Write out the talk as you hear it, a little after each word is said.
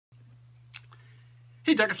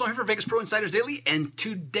Hey, Doug Upstone here for Vegas Pro Insiders Daily, and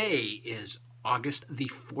today is August the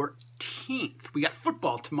 14th. We got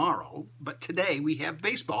football tomorrow, but today we have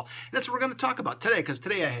baseball. And that's what we're going to talk about today, because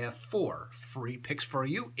today I have 4 free picks for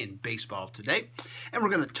you in baseball today, and we're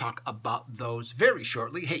going to talk about those very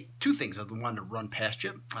shortly. Hey, 2 things I wanted to run past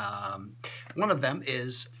you. One of them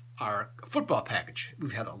is our football package.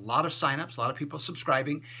 We've had a lot of signups, a lot of people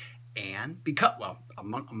subscribing. And because, well,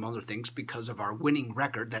 among other things, because of our winning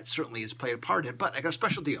record, that certainly has played a part in it. But I got a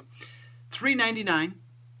special deal. $3.99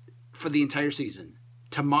 for the entire season.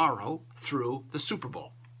 Tomorrow through the Super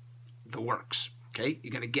Bowl. The works. Okay?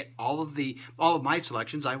 You're going to get all of my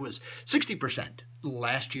selections. I was 60%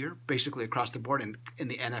 last year, basically across the board in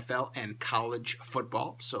the NFL and college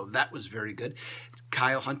football. So that was very good.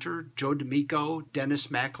 Kyle Hunter, Joe D'Amico,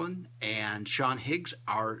 Dennis Macklin, and Sean Higgs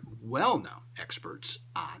are well-known experts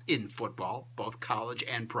in football, both college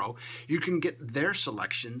and pro. You can get their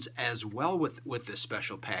selections as well with this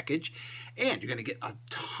special package, and you're going to get a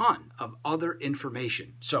ton of other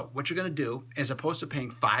information. So what you're going to do, as opposed to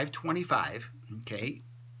paying $5.25, okay,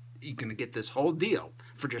 you're going to get this whole deal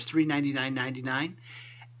for just $3.99.99, and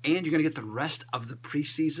you're going to get the rest of the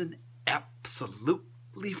preseason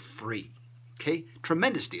absolutely free. Okay,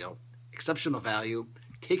 tremendous deal, exceptional value.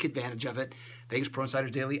 Take advantage of it. Vegas Pro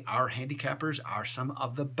Insiders Daily, our handicappers are some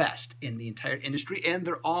of the best in the entire industry, and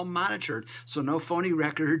they're all monitored. So no phony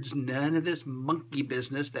records, none of this monkey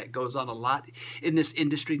business that goes on a lot in this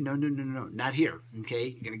industry. No, not here. Okay,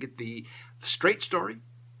 you're going to get the straight story,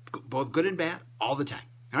 both good and bad, all the time.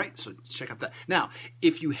 All right, so check out that. Now,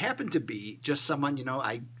 if you happen to be just someone,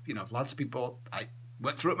 lots of people, I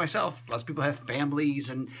went through it myself. Lots of people have families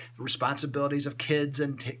and responsibilities of kids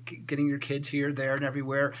and getting your kids here, there, and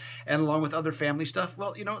everywhere, and along with other family stuff.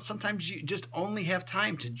 Well, sometimes you just only have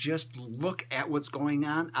time to just look at what's going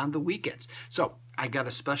on the weekends. So I got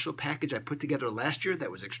a special package I put together last year that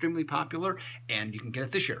was extremely popular, and you can get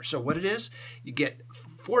it this year. So what it is, you get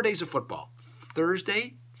 4 days of football,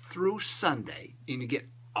 Thursday through Sunday, and you get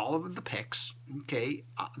all of the picks, okay,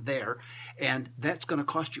 there, and that's going to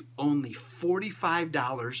cost you only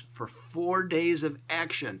 $45 for 4 days of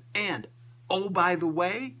action. And, oh, by the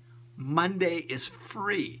way, Monday is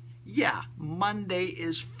free. Yeah, Monday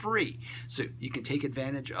is free. So you can take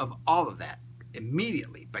advantage of all of that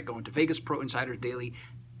immediately by going to VegasProInsidersDaily.com.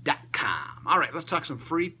 All right, let's talk some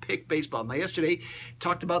free pick baseball. Now, yesterday,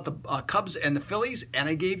 talked about the Cubs and the Phillies, and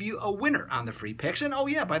I gave you a winner on the free picks. And, oh,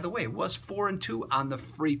 yeah, by the way, it was 4-2 on the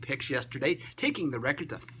free picks yesterday, taking the record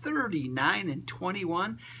to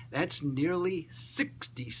 39-21. That's nearly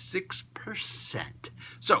 66%.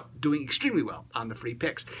 So, doing extremely well on the free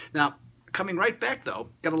picks. Now, coming right back, though,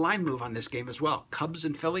 got a line move on this game as well. Cubs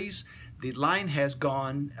and Phillies. The line has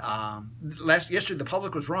gone, yesterday the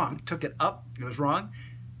public was wrong, took it up, it was wrong.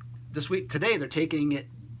 Today they're taking it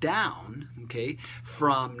down, okay,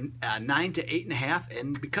 from 9 to 8.5,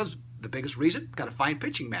 and because the biggest reason, got a fine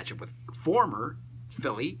pitching matchup with former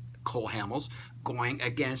Philly Cole Hamels going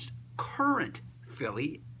against current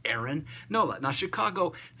Philly Aaron Nola. Now,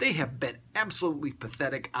 Chicago, they have been absolutely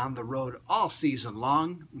pathetic on the road all season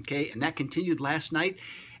long, okay, and that continued last night.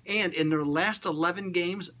 And in their last 11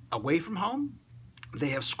 games away from home, they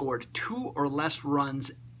have scored 2 or less runs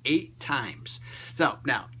 8 times. So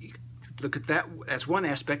now, you look at that as one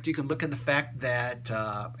aspect. You can look at the fact that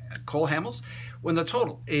Cole Hamels, when the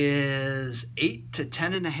total is 8 to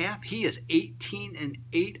 10.5, he is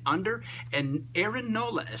 18-8 under, and Aaron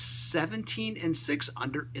Nola is 17-6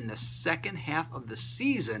 under in the second half of the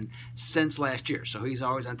season since last year. So he's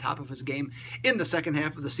always on top of his game in the second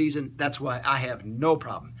half of the season. That's why I have no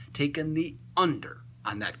problem taking the under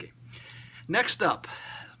on that game. Next up,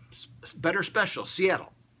 better special,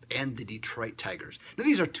 Seattle and the Detroit Tigers. Now,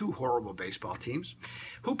 these are 2 horrible baseball teams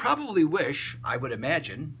who probably wish, I would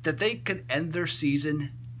imagine, that they could end their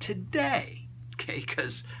season today, okay,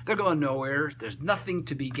 because they're going nowhere. There's nothing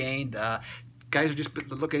to be gained. Guys are just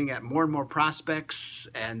looking at more and more prospects,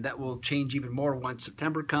 and that will change even more once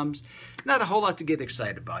September comes. Not a whole lot to get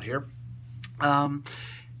excited about here.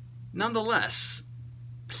 Nonetheless,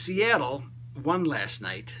 Seattle won last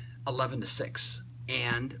night 11-6,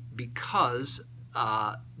 and because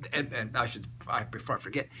and before I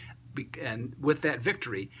forget, and with that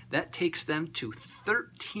victory, that takes them to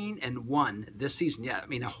 13-1 this season. Yeah, I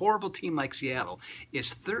mean, a horrible team like Seattle is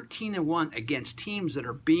 13-1 against teams that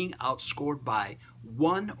are being outscored by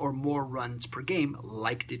 1 or more runs per game,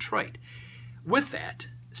 like Detroit. With that,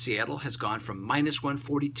 Seattle has gone from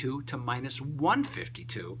 -142 to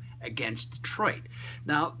 -152 against Detroit.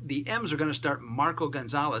 Now, the M's are going to start Marco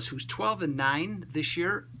Gonzalez, who's 12-9 this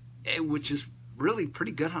year, which is really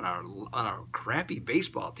pretty good on our crappy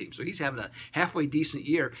baseball team. So he's having a halfway decent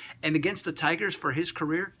year. And against the Tigers for his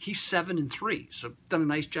career, he's 7-3. So done a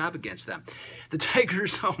nice job against them. The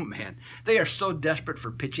Tigers, oh man, they are so desperate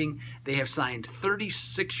for pitching. They have signed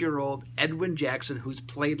 36-year-old Edwin Jackson, who's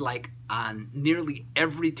played like on nearly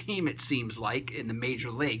every team, it seems like, in the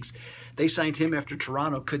major leagues. They signed him after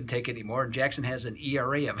Toronto couldn't take anymore, and Jackson has an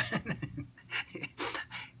ERA of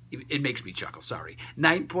it makes me chuckle, sorry,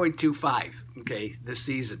 9.25, okay, this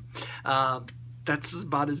season. That's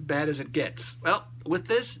about as bad as it gets. Well, with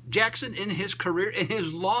this, Jackson in his career, in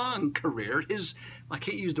his long career, I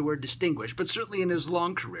can't use the word distinguished, but certainly in his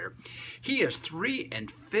long career, he is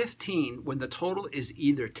 3-15 when the total is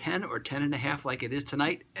either 10 or 10.5 like it is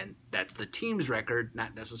tonight, and that's the team's record,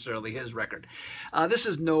 not necessarily his record. This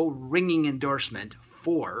is no ringing endorsement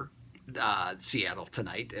for Seattle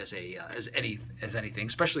tonight as anything,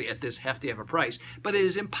 especially at this hefty of a price, but it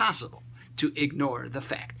is impossible to ignore the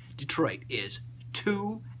fact Detroit is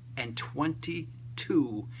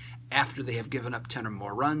 2-22 after they have given up 10 or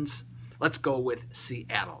more runs. Let's go with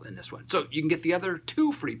Seattle in this one. So you can get the other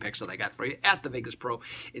 2 free picks that I got for you at the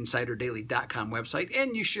VegasProInsiderDaily.com website.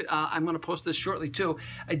 And you should, I'm going to post this shortly too.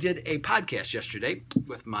 I did a podcast yesterday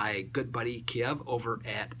with my good buddy Kiev over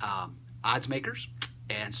at Odds Makers.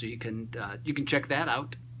 And so you can check that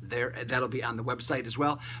out there. That'll be on the website as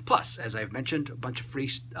well. Plus, as I've mentioned, a bunch of free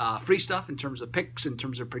stuff in terms of picks, in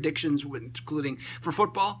terms of predictions, including for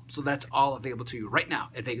football. So that's all available to you right now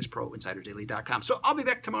at VegasProInsiderDaily.com. So I'll be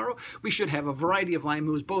back tomorrow. We should have a variety of line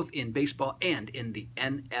moves both in baseball and in the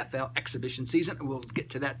NFL exhibition season. We'll get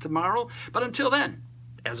to that tomorrow. But until then,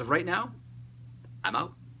 as of right now, I'm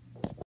out.